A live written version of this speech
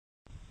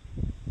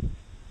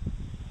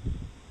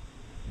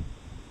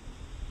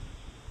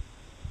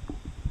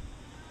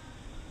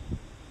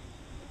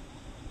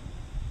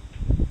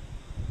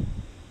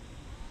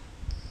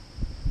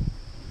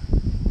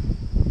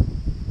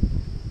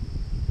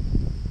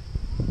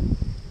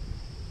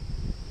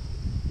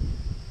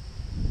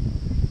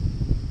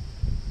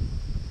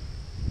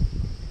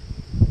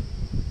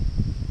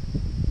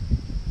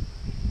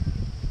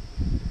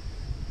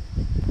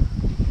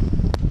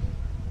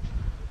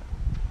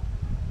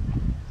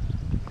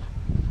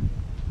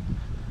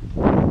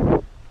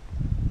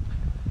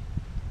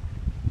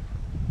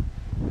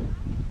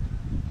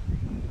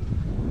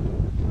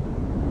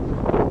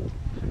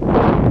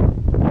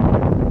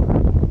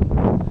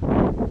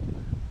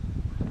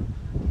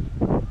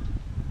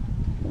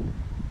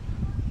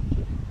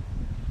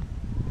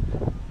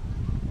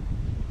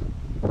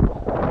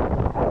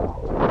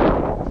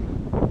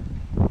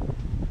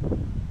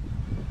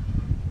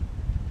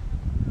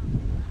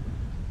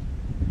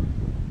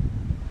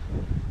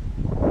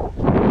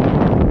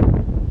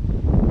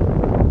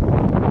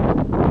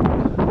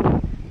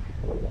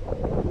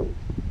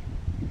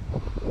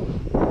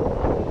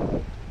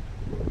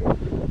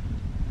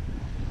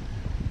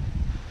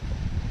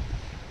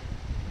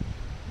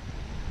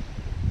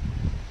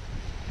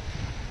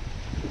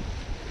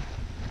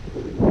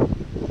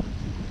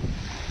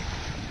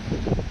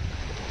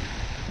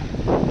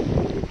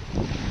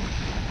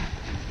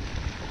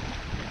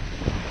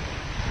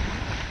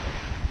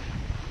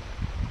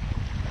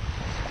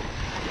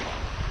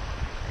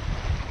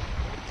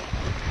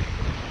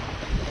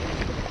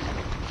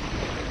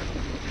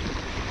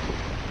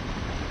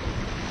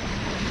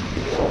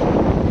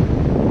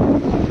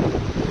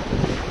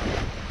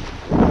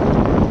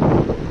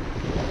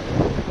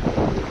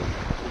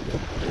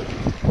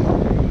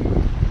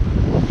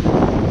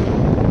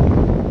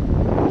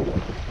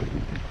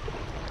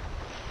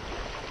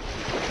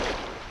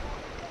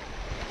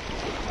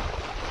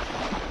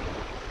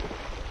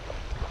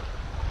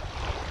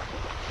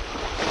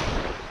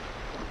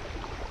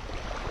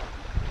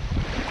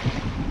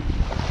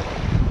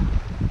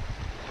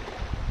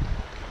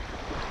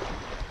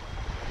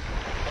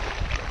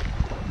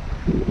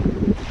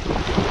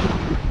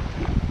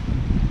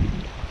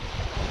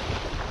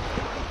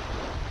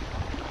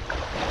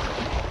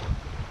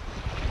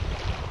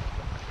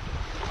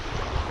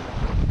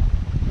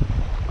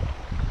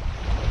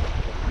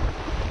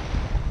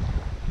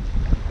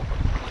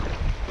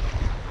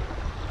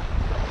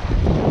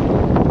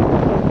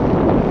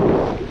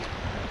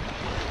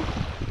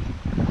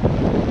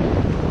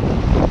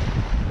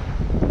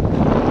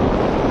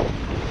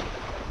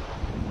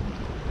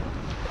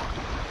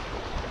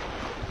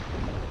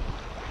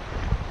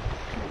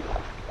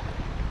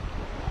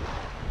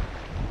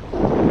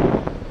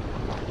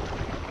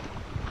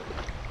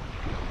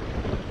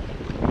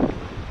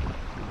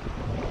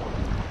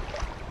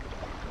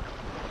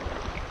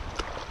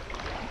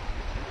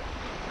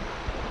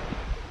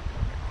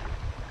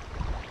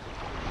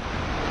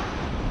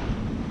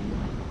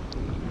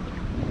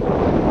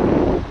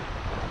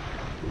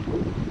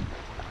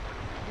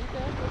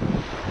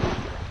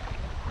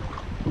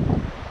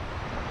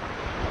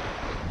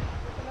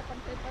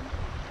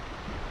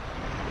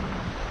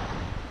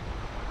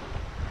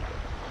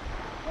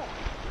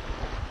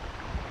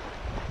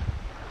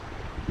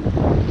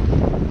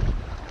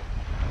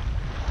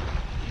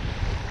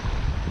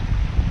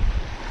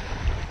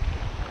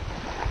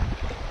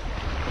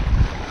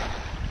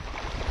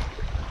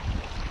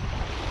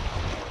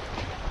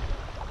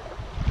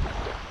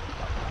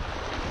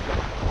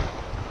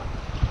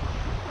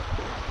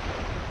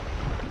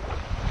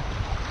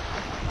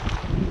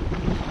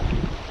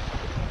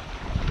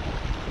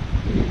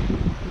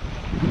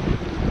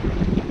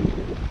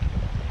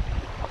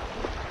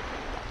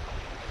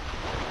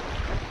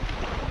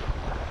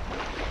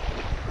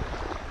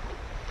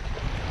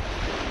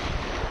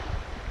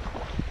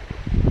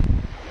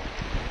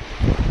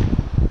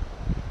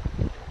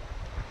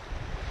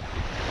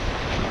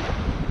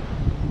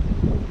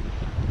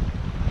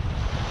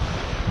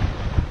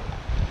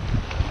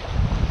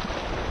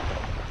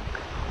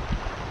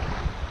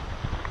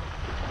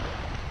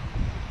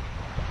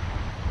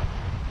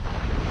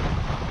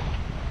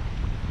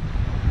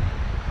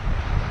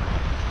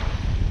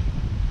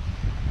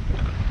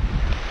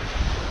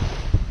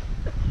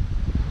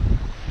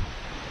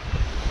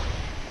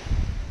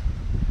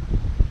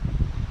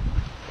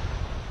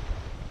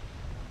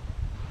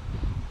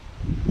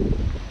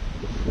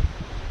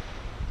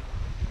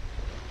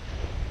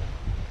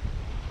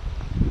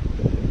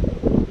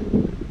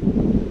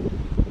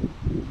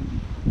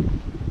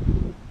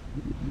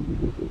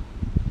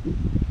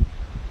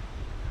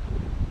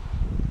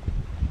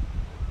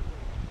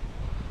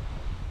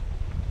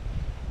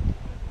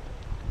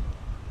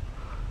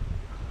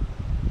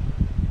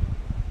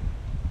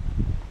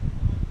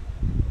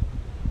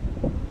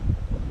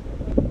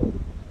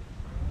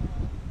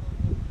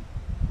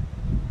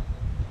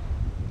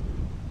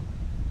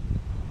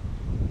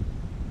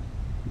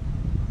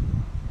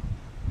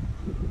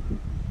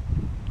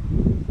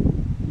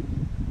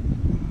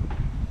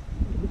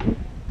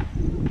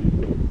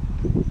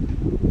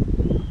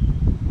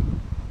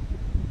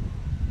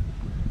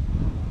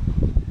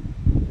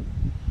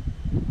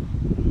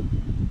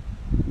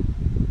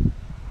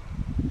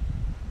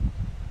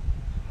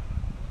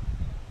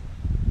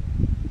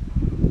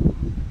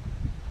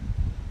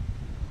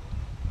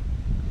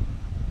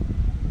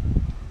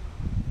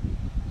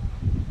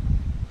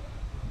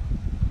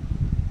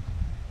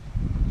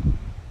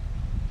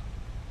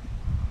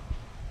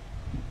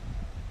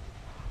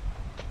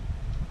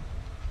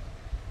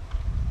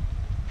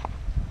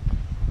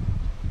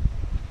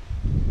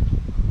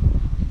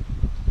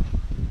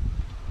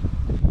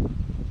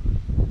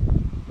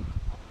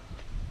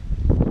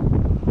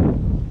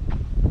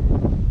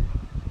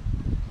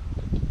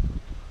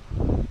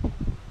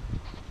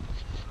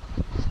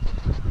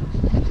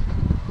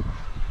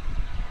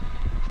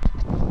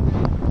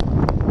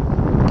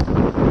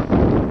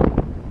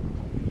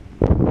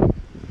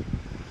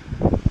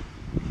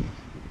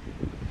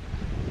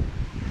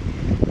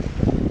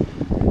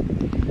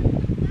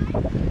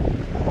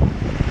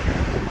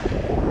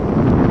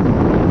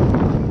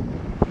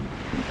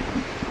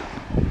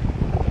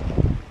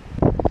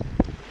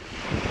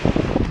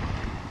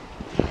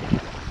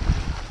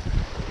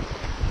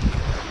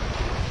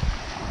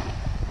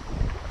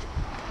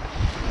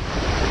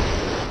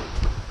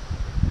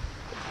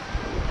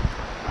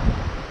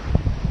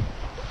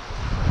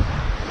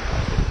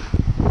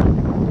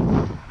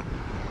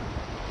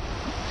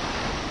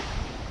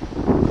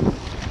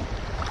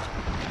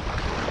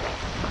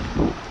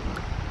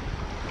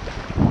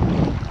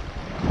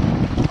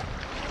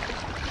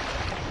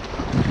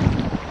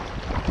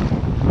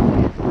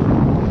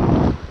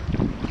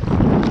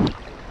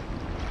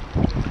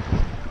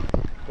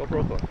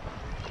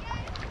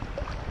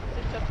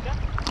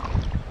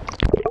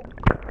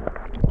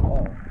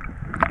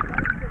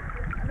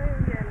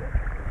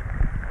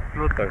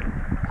floater.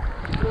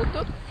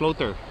 Bluetooth?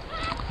 Floater.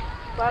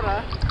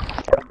 Para?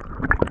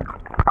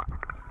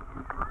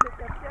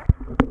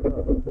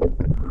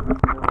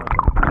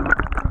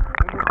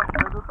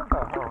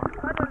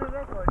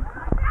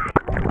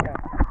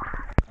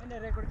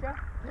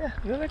 Yeah,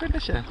 nire-record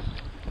na siya.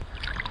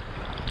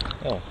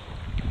 Oh.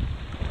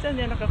 Saan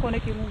yan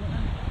nakakonek yung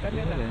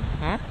camera?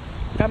 Ha?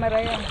 Camera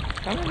yan.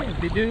 Camera yan,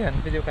 video yan,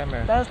 video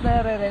camera. Tapos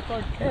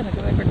nare-record. Yeah,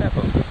 nag-record na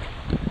po.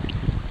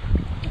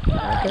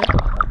 Okay.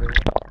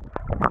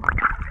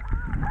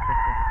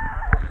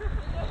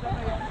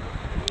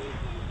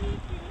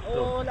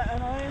 Oo, wala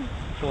ano yun.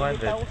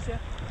 200.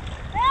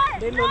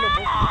 Hindi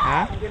lulubog.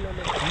 Ha? Hindi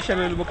lulubog. Hindi siya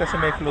lulubog kasi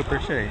may floater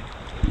siya eh.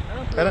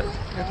 Pero,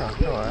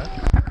 ito ha.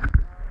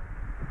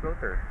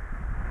 Floater.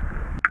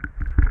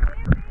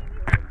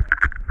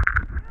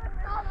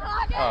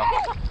 Oh.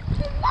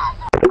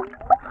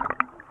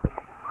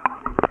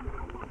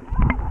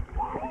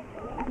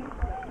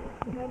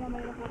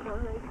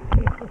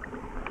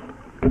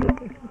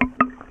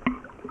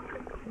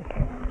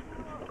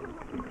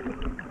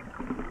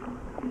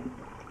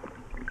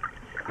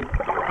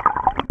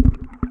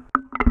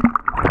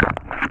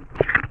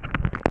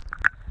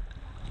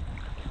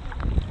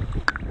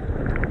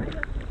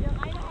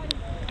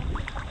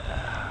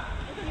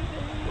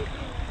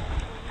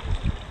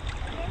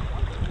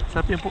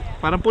 Sabi po,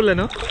 parang pula,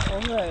 no?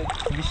 Oo nga eh.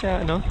 Hindi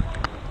siya, ano?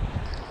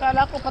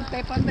 Kala ko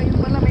pantay-pantay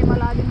yung pala, may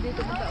malalim dito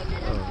ba?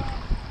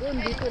 Oh. Yun,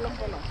 dito lang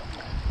pala.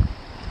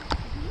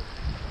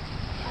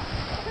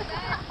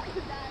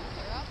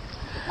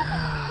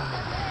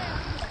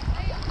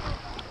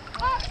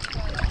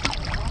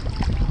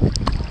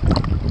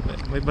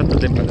 May bato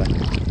din pala.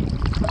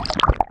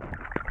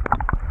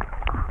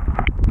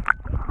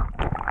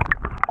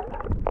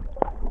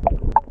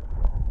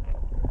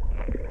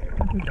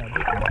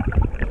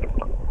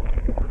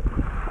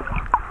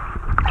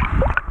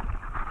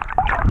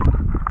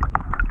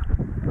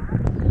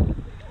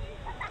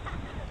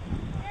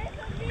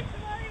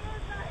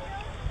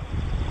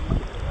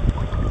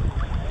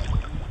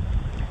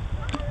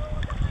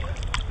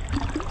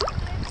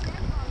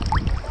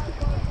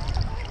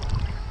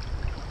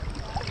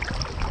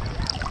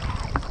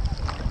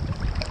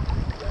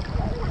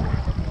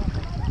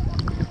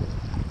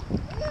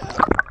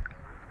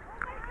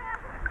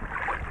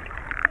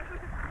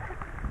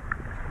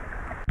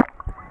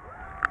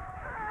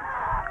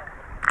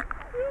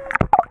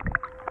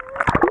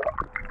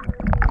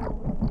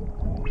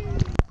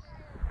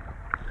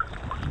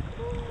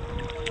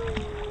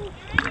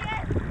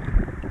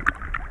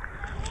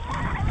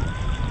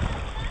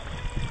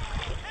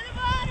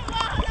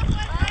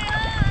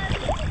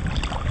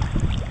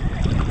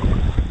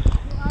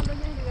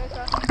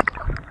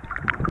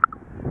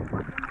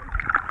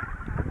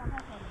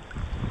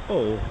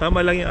 Oo,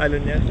 tama lang yung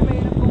alon niya.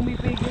 Mahirap kung may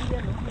pigil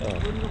yan. Oh,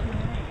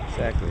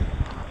 exactly.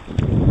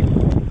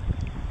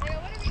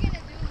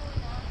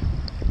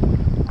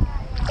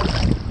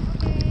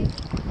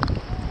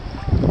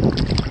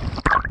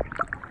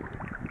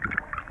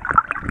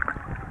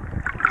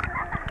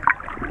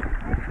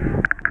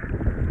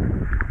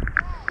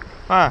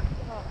 Ah.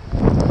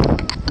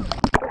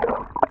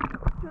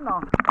 Yun o.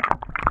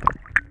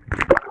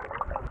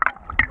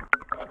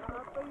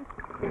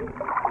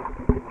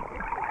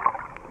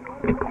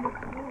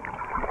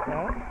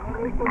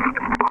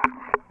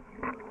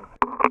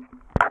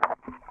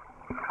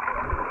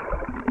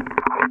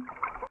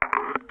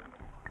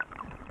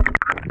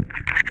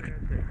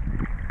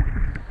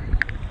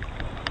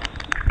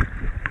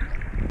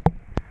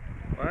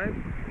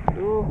 One,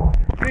 two,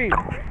 three.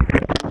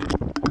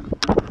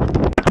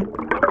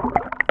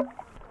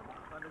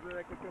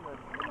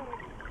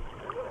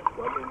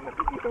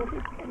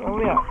 Oh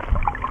yeah.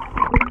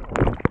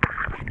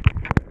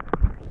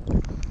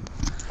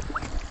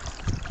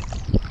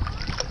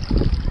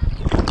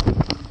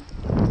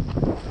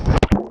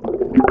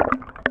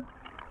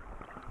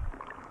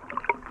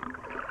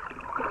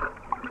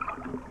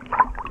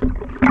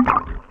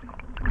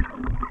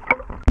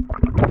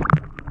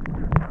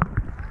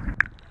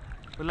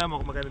 Wala mo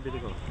kung magkano bili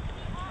ko.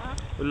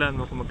 Wala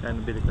mo kung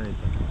magkano bili ko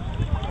nito.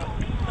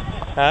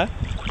 Ha?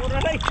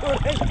 Kuray.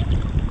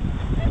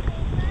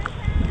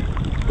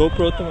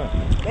 GoPro to ma.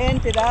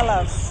 $20.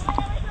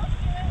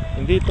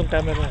 Hindi itong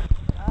camera.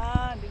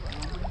 Ah, hindi ko.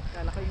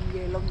 Kala ko yung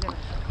yellow niya.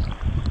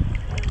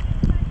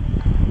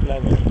 Wala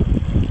mo.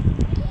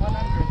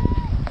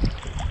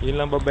 100. Yun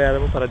lang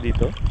babayaran mo para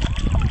dito.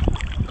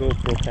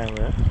 GoPro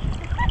camera.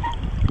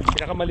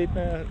 Pinakamaliit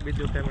na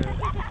video camera.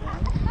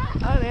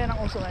 Ah, yan ang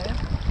uso ngayon.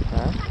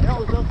 Ha? Yan ang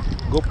uso.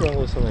 GoPro ang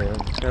uso ngayon.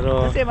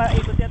 Pero Kasi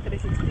maikot yan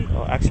 360.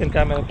 oh, action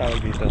camera tawag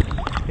dito.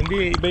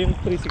 Hindi, iba yung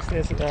 360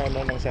 niya sa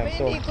ng May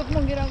Samsung. iniikot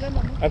mong ginagano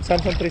mo. At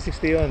Samsung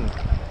 360 yun.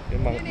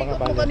 Yung mga Iniikot mo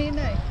bala.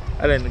 kanina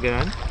eh. Alin,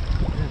 ganun?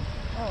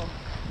 Oo.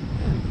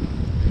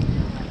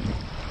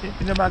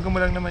 Pinabago mo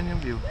lang naman yung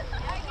view.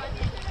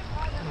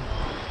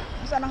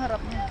 Saan ang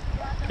harap niya?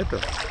 Ito.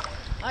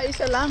 Ah,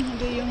 isa lang.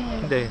 Hindi yung...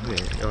 Hindi.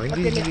 Oh,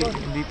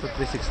 hindi to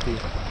 360.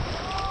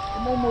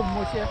 Umumove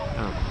mo siya.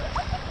 Oh.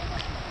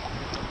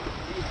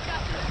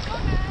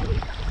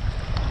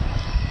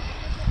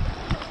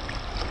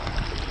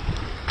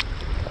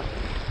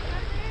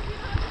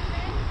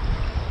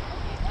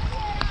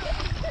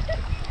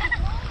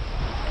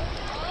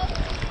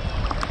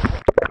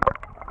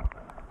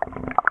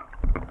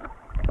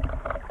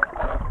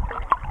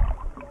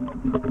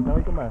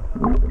 ma.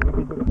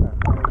 Video kita.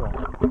 Ano ba?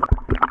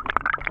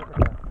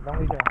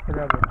 Langoy ka.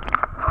 Salaga.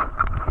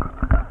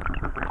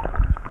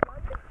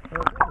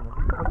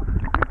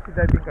 Si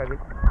diving ka.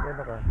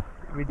 Ano ka?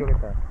 Video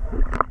kita.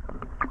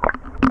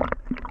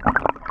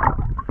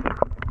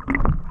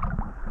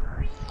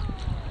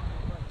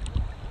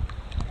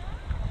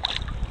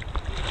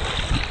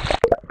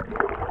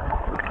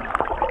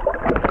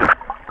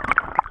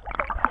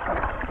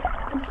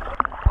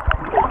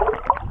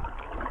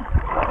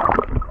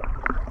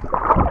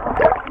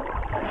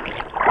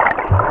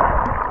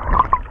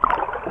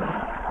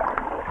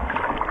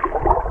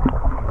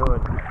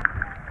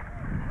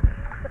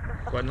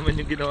 Kung ano man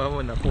yung ginawa mo,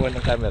 nakuha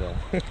ng camera.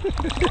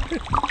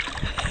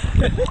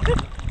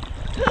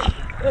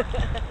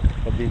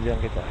 Pabilyan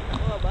kita.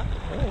 Oo ba?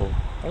 Oo.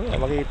 Oo,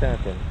 makikita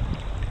natin.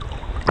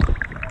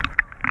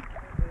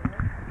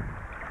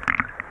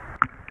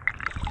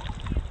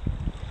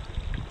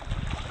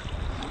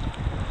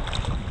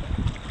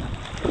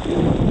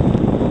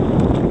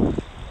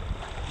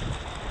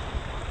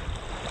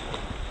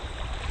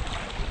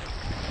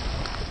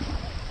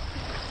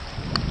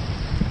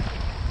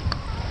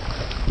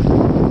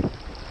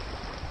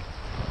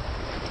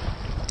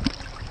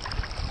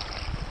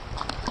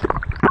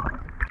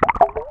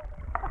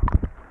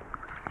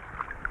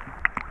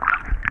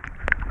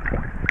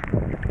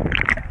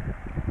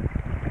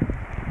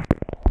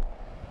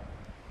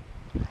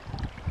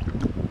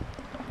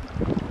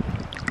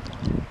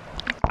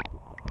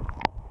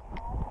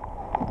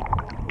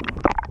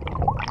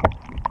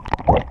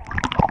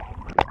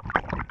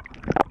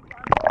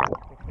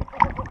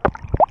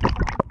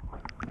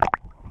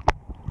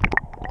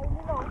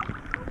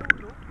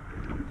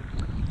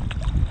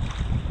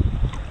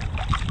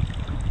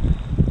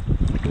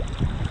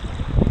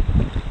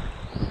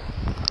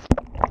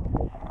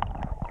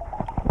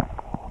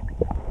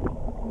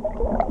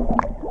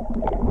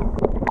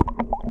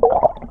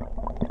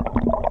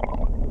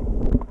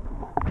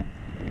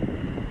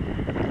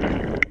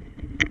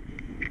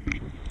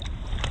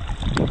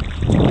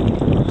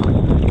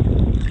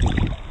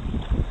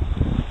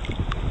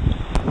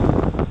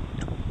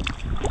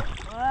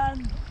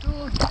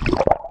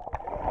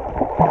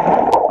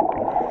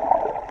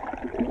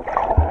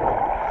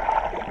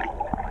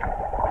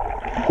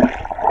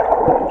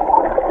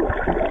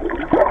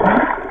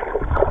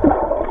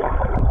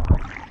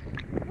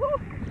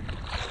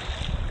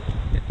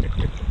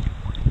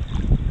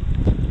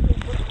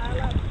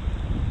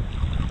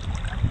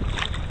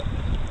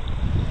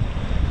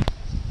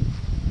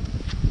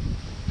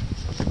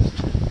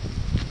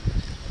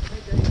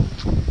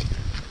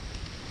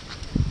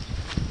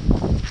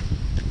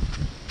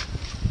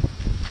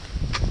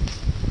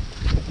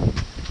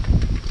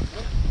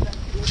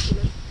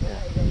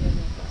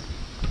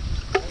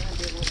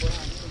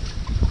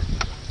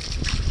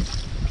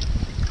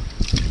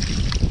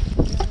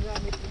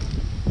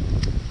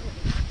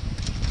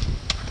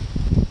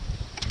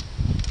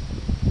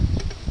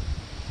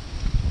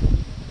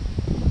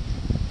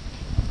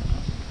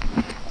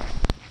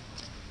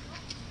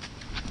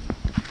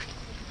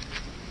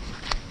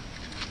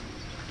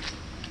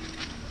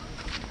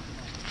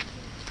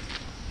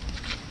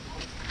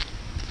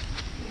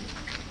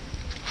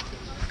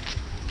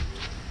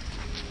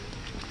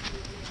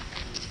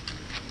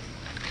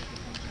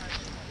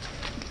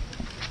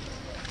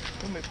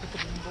 May puto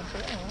bumbong pa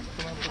yan, ha?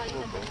 Tumang puto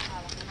bumbong.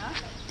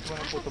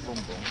 Tumang puto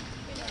bumbong.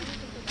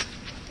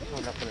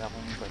 Wala pala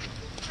akong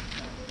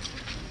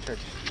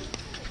church.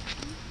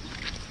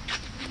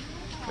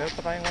 Meron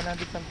pa tayong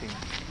 100 something.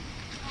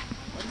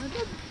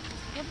 100?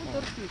 Kapag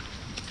 30.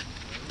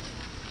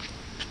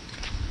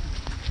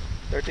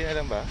 30 na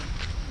lang ba?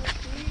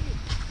 30.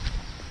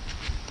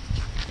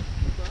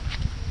 Diba?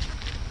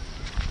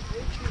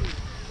 80.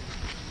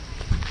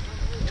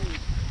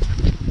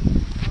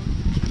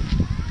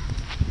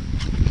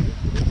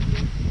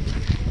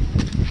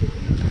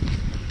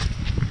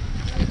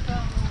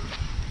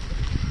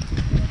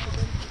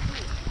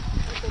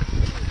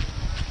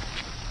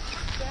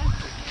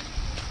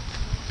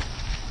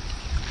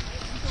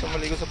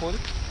 Sumaligo sa pool?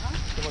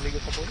 Sumaligo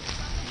sa pool?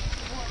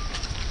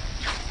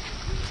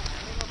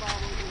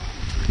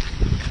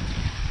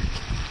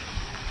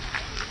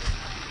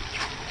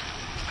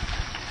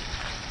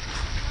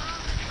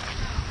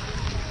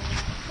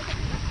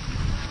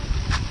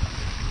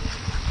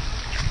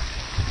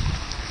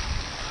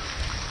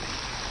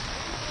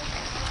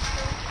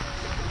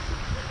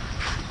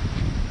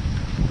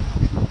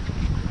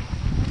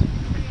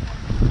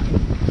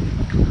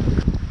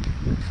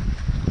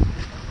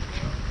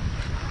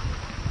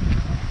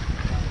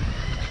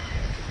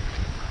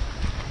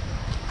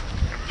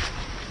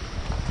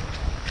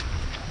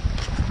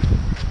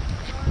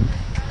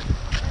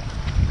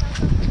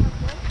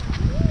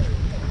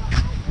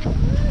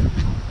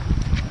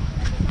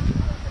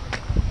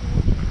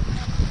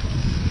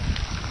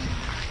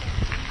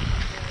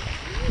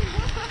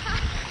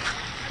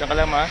 Diyan ka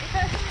lang, ma?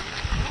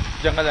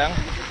 Diyan ka lang?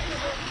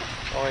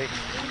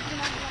 Okay.